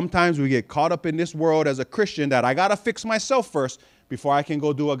 And sometimes we get caught up in this world as a Christian that I got to fix myself first before I can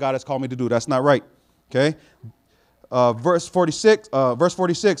go do what God has called me to do. That's not right. Okay? Verse 46.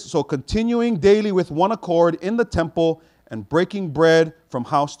 So continuing daily with one accord in the temple and breaking bread from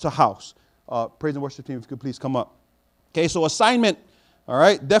house to house. Praise and worship team, if you could please come up. Okay, so assignment. All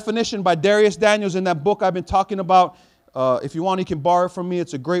right, definition by Darius Daniels in that book I've been talking about. If you want, you can borrow it from me.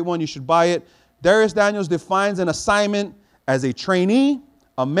 It's a great one. You should buy it. Darius Daniels defines an assignment as a trainee,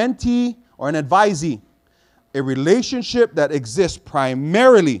 a mentee, or an advisee. A relationship that exists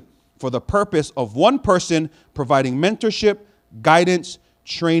primarily for the purpose of one person providing mentorship, guidance,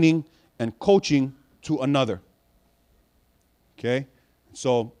 training, and coaching to another. Okay?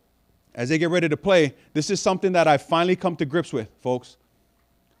 So, as they get ready to play, this is something that I've finally come to grips with, folks.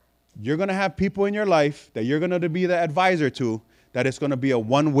 You're going to have people in your life that you're going to be the advisor to, that it's going to be a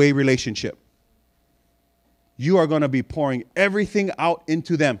one-way relationship. You are going to be pouring everything out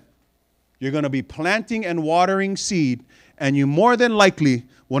into them. You're going to be planting and watering seed, and you more than likely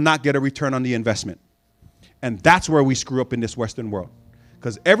will not get a return on the investment. And that's where we screw up in this Western world.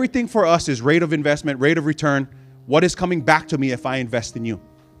 Because everything for us is rate of investment, rate of return. What is coming back to me if I invest in you?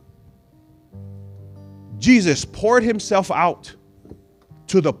 Jesus poured himself out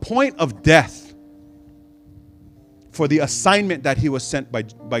to the point of death for the assignment that he was sent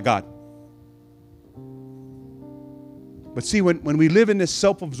by God. But see, when we live in this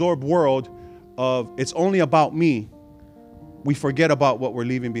self-absorbed world of it's only about me, we forget about what we're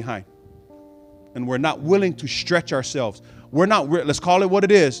leaving behind. And we're not willing to stretch ourselves. Let's call it what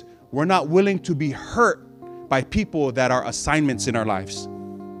it is. We're not willing to be hurt by people that are assignments in our lives.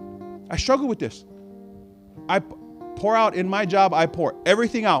 I struggle with this. I pour out in my job, I pour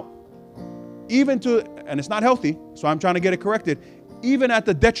everything out. Even to, and it's not healthy, so I'm trying to get it corrected, even at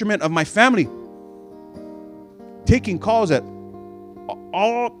the detriment of my family. Taking calls at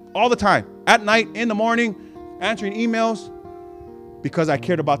all the time, at night, in the morning, answering emails because I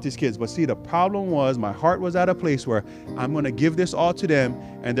cared about these kids. But see, the problem was my heart was at a place where I'm going to give this all to them,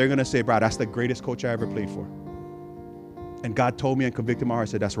 and they're going to say, bro, that's the greatest coach I ever played for. And God told me and convicted my heart,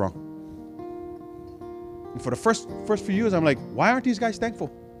 said, that's wrong. And for the first few years, I'm like, why aren't these guys thankful?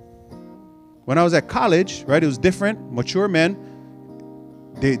 When I was at college, right, it was different, mature men.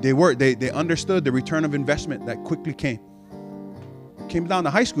 They understood the return of investment that quickly came. Came down to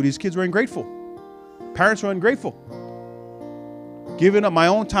high school, these kids were ungrateful. Parents were ungrateful. Giving up my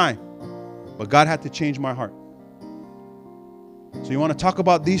own time. But God had to change my heart. So you want to talk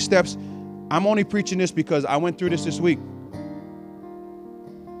about these steps? I'm only preaching this because I went through this week.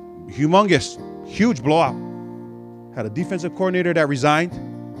 Humongous, huge blowout. Had a defensive coordinator that resigned,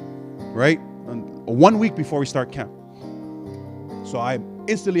 right? 1 week before we start camp. So I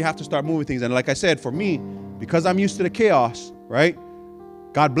instantly have to start moving things. And like I said, for me, because I'm used to the chaos, right?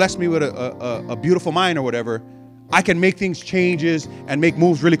 God blessed me with a beautiful mind or whatever. I can make things changes and make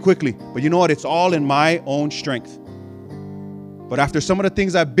moves really quickly. But you know what? It's all in my own strength. But after some of the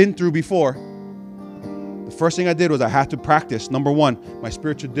things I've been through before, the first thing I did was I had to practice, number one, my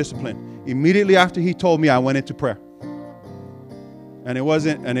spiritual discipline. Immediately after he told me, I went into prayer. And it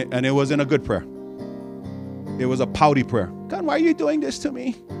wasn't a good prayer. It was a pouty prayer. God, why are you doing this to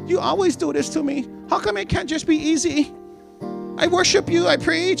me? You always do this to me. How come it can't just be easy? I worship you, I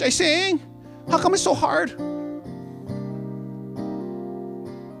preach, I sing. How come it's so hard?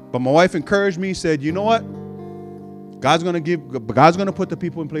 But my wife encouraged me, said, you know what? God's going to put the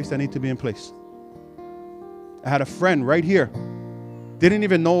people in place that need to be in place. I had a friend right here, didn't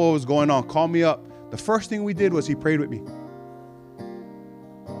even know what was going on, called me up. The first thing we did was he prayed with me.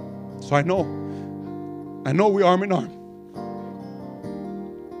 So I know we're arm in arm.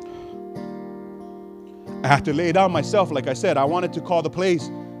 I have to lay down myself. Like I said, I wanted to call the plays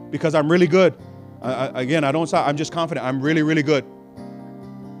because I'm really good. I'm just confident. I'm really, really good.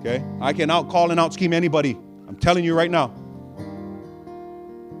 Okay? I can out-call and out-scheme anybody. I'm telling you right now.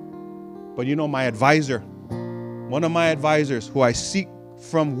 But you know, my advisor, one of my advisors who I seek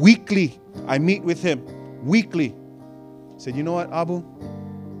from weekly, I meet with him weekly, said, you know what, Abu?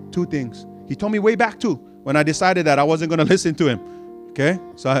 2 things. He told me way back too, when I decided that I wasn't going to listen to him. Okay?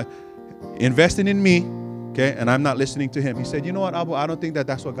 So investing in me, okay, and I'm not listening to him. He said, you know what, Abu, I don't think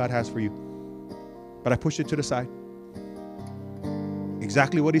that's what God has for you. But I pushed it to the side.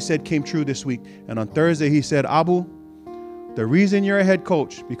 Exactly what he said came true this week. And on Thursday, he said, Abu, The reason you're a head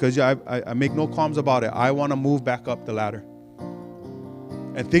coach, because I make no qualms about it. I want to move back up the ladder.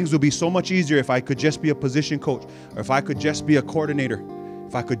 And things would be so much easier if I could just be a position coach, or if I could just be a coordinator,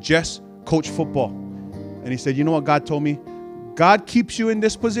 if I could just coach football. And he said, you know what God told me? God keeps you in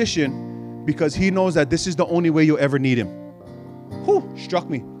this position because he knows that this is the only way you'll ever need him. Whew, struck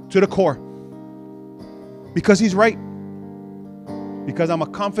me to the core. Because he's right. Because I'm a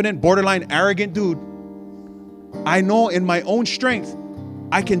confident, borderline arrogant dude. I know in my own strength,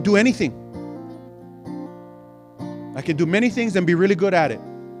 I can do anything. I can do many things and be really good at it.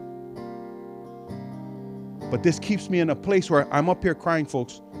 But this keeps me in a place where I'm up here crying,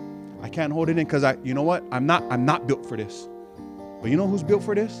 folks. I can't hold it in because you know what? I'm not built for this. But you know who's built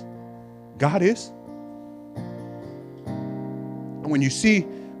for this? God is. And when you see,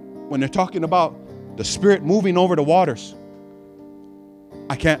 when they're talking about the Spirit moving over the waters,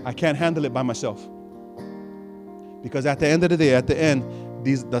 I can't handle it by myself. Because at the end of the day,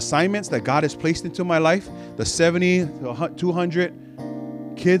 the assignments that God has placed into my life, the 70 to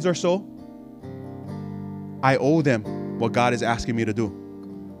 200 kids or so, I owe them what God is asking me to do.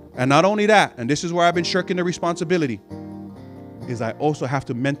 And not only that, and this is where I've been shirking the responsibility, is I also have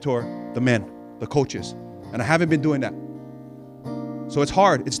to mentor the men, the coaches. And I haven't been doing that. So it's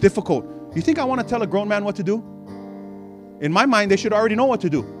hard. It's difficult. You think I want to tell a grown man what to do? In my mind, they should already know what to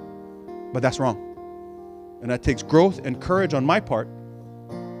do. But that's wrong. And that takes growth and courage on my part.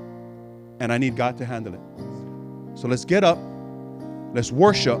 And I need God to handle it. So let's get up. Let's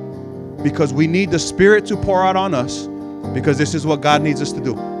worship. Because we need the Spirit to pour out on us. Because this is what God needs us to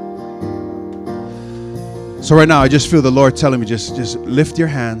do. So right now, I just feel the Lord telling me, just lift your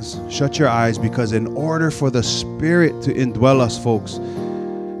hands, shut your eyes, because in order for the Spirit to indwell us, folks,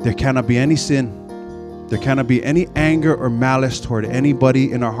 there cannot be any sin. There cannot be any anger or malice toward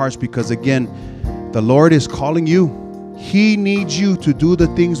anybody in our hearts, because again, the Lord is calling you. He needs you to do the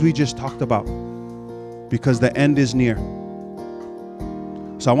things we just talked about, because the end is near.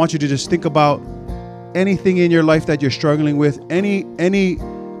 So I want you to just think about anything in your life that you're struggling with, any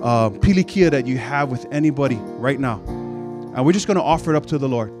pilikia that you have with anybody right now. And we're just going to offer it up to the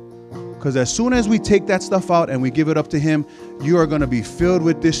Lord. Because as soon as we take that stuff out and we give it up to him, you are going to be filled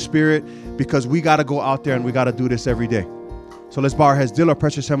with this Spirit, because we got to go out there and we got to do this every day. So let's bow our heads. Dear our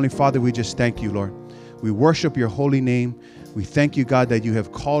precious Heavenly Father, we just thank you, Lord. We worship your holy name. We thank you, God, that you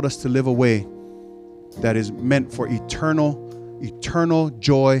have called us to live a way that is meant for eternal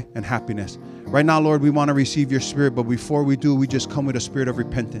joy and happiness. Right now, Lord, we want to receive your Spirit, but before we do, we just come with a spirit of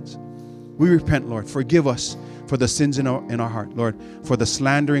repentance. We repent, Lord. Forgive us for the sins in our heart, Lord, for the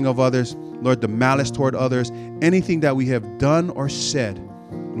slandering of others, Lord, the malice toward others, anything that we have done or said,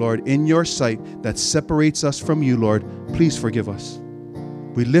 Lord, in your sight that separates us from you, Lord, please forgive us.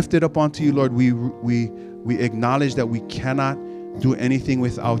 We lift it up onto you, Lord. We acknowledge that we cannot do anything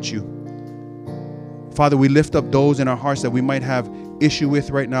without you. Father, we lift up those in our hearts that we might have issue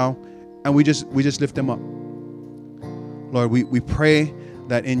with right now, and we just lift them up. Lord, we pray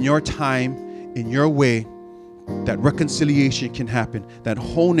that in your time, in your way, that reconciliation can happen, that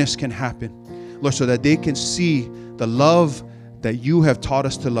wholeness can happen, Lord, so that they can see the love that you have taught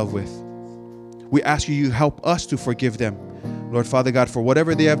us to love with. We ask you help us to forgive them. Lord, Father God, for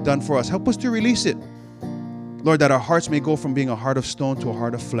whatever they have done for us, help us to release it. Lord, that our hearts may go from being a heart of stone to a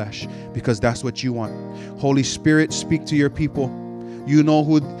heart of flesh, because that's what you want. Holy Spirit, speak to your people. You know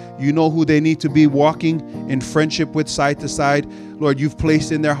who they need to be walking in friendship with side to side. Lord, you've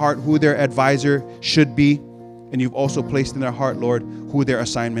placed in their heart who their advisor should be. And you've also placed in their heart, Lord, who their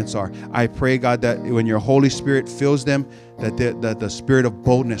assignments are. I pray, God, that when your Holy Spirit fills them, that the spirit of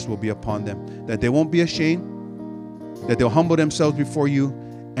boldness will be upon them. That they won't be ashamed. That they'll humble themselves before you,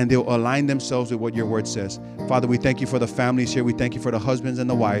 and they'll align themselves with what your word says. Father, we thank you for the families here. We thank you for the husbands and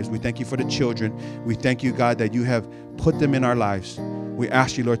the wives. We thank you for the children. We thank you, God, that you have put them in our lives. We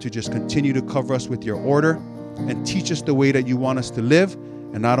ask you, Lord, to just continue to cover us with your order and teach us the way that you want us to live.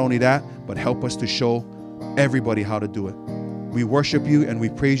 And not only that, but help us to show everybody how to do it. We worship you and we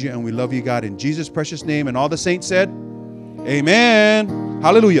praise you and we love you, God, in Jesus' precious name. And all the saints said, amen.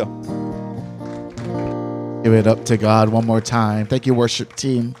 Hallelujah. Give it up to God one more time. Thank you, worship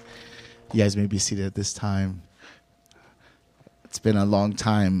team. You guys may be seated at this time. It's been a long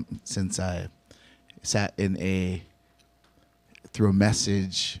time since I sat through a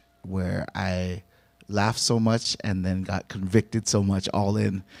message where I laughed so much and then got convicted so much all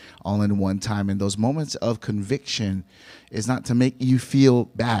in one time. And those moments of conviction is not to make you feel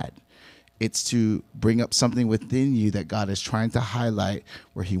bad. It's to bring up something within you that God is trying to highlight,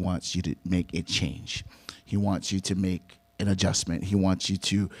 where he wants you to make a change. He wants you to make an adjustment. He wants you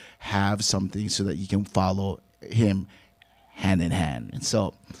to have something so that you can follow him hand in hand. And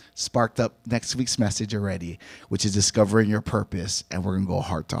so sparked up next week's message already, which is discovering your purpose. And we're going to go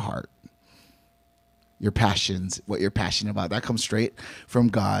heart to heart. Your passions, what you're passionate about, that comes straight from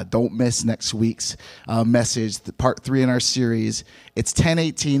God. Don't miss next week's message, part 3 in our series. It's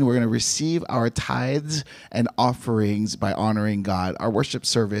 10:18. We're going to receive our tithes and offerings by honoring God. Our worship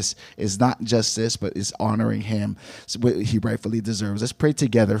service is not just this, but is honoring him, what he rightfully deserves. Let's pray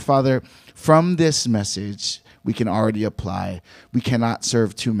together. Father, from this message, we can already apply. We cannot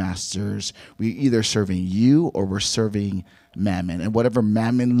serve two masters. We're either serving you or we're serving mammon. And whatever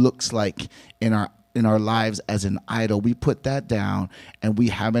mammon looks like in our lives as an idol, we put that down, and we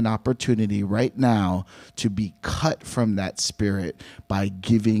have an opportunity right now to be cut from that spirit by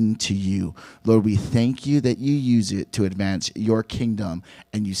giving to you. Lord, we thank you that you use it to advance your kingdom,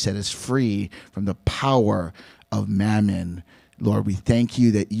 and you set us free from the power of mammon. Lord, we thank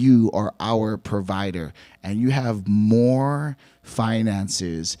you that you are our provider, and you have more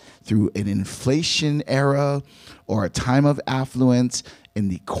finances through an inflation era or a time of affluence in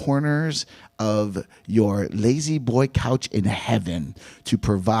the corners of your lazy boy couch in heaven to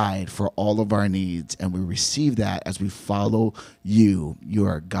provide for all of our needs. And we receive that as we follow you. You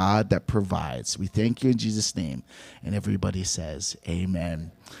are a God that provides. We thank you in Jesus' name. And everybody says,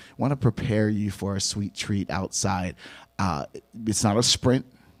 amen. I want to prepare you for a sweet treat outside. It's not a sprint.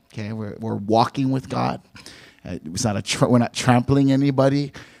 Okay, we're walking with God. It's not we're not trampling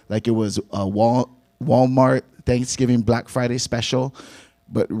anybody like it was a Walmart Thanksgiving Black Friday special.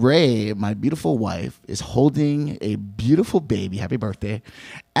 But Ray, my beautiful wife, is holding a beautiful baby, happy birthday,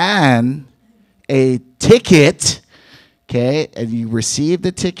 and a ticket, okay? And you receive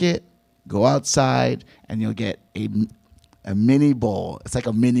the ticket, go outside, and you'll get a mini bowl. It's like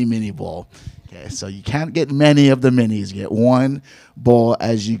a mini bowl. Okay, so you can't get many of the minis. You get one bowl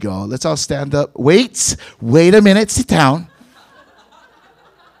as you go. Let's all stand up. Wait a minute, sit down.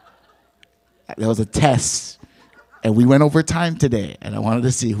 That was a test. And we went over time today, and I wanted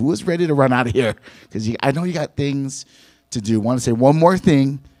to see who was ready to run out of here, because I know you got things to do. I want to say one more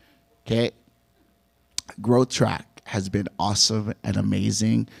thing, okay? Growth Track has been awesome and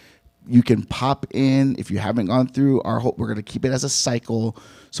amazing. You can pop in if you haven't gone through our whole. We're going to keep it as a cycle,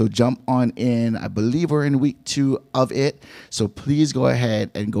 so jump on in. I believe we're in week 2 of it, so please go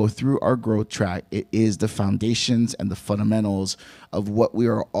ahead and go through our Growth Track. It is the foundations and the fundamentals of what we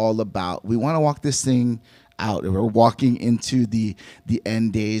are all about. We want to walk this thing out. We're walking into the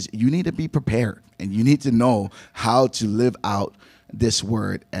end days. You need to be prepared, and you need to know how to live out this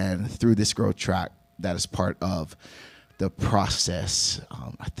word. And through this Growth Track, that is part of the process.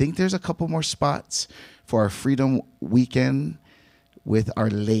 I think there's a couple more spots for our Freedom Weekend with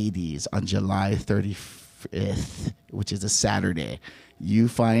our ladies on July 35th, which is a Saturday. You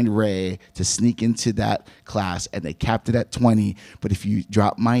find Ray to sneak into that class, and they capped it at 20. But if you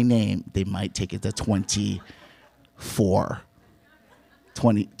drop my name, they might take it to 24.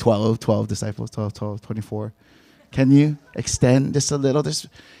 12 disciples, 24. Can you extend just a little?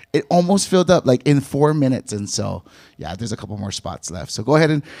 It almost filled up like in 4 minutes. And so, yeah, there's a couple more spots left. So go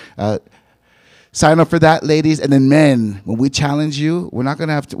ahead and sign up for that, ladies. And then men, when we challenge you, we're going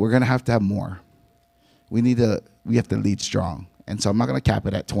to have to have more. We have to lead strong. And so I'm not going to cap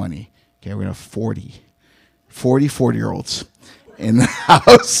it at 20. Okay, we're going to have 40-year-olds in the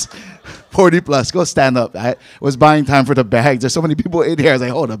house. 40 plus. Go stand up. I was buying time for the bags. There's so many people in here. I was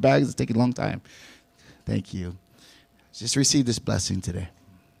like, oh, the bags is taking a long time. Thank you. Just receive this blessing today.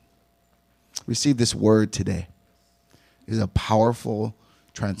 Receive this word today. It is a powerful,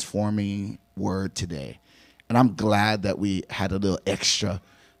 transforming word today. And I'm glad that we had a little extra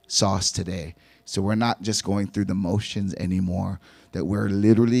sauce today. So we're not just going through the motions anymore, that we're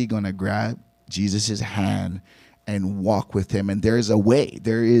literally going to grab Jesus' hand and walk with him. And there is a way,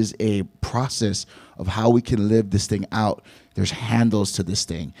 there is a process of how we can live this thing out. There's handles to this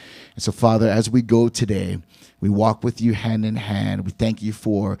thing. And so, Father, as we go today, we walk with you hand in hand. We thank you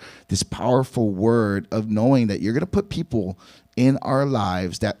for this powerful word of knowing that you're going to put people in our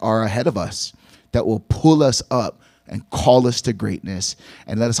lives that are ahead of us, that will pull us up and call us to greatness,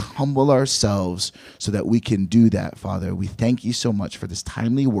 and let us humble ourselves so that we can do that, Father. We thank you so much for this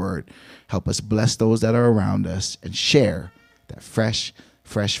timely word. Help us bless those that are around us and share that fresh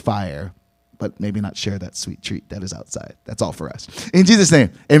fire, but maybe not share that sweet treat that is outside. That's all for us. In Jesus'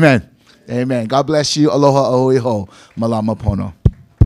 name, amen. Amen. God bless you. Aloha, oiho, malama pono.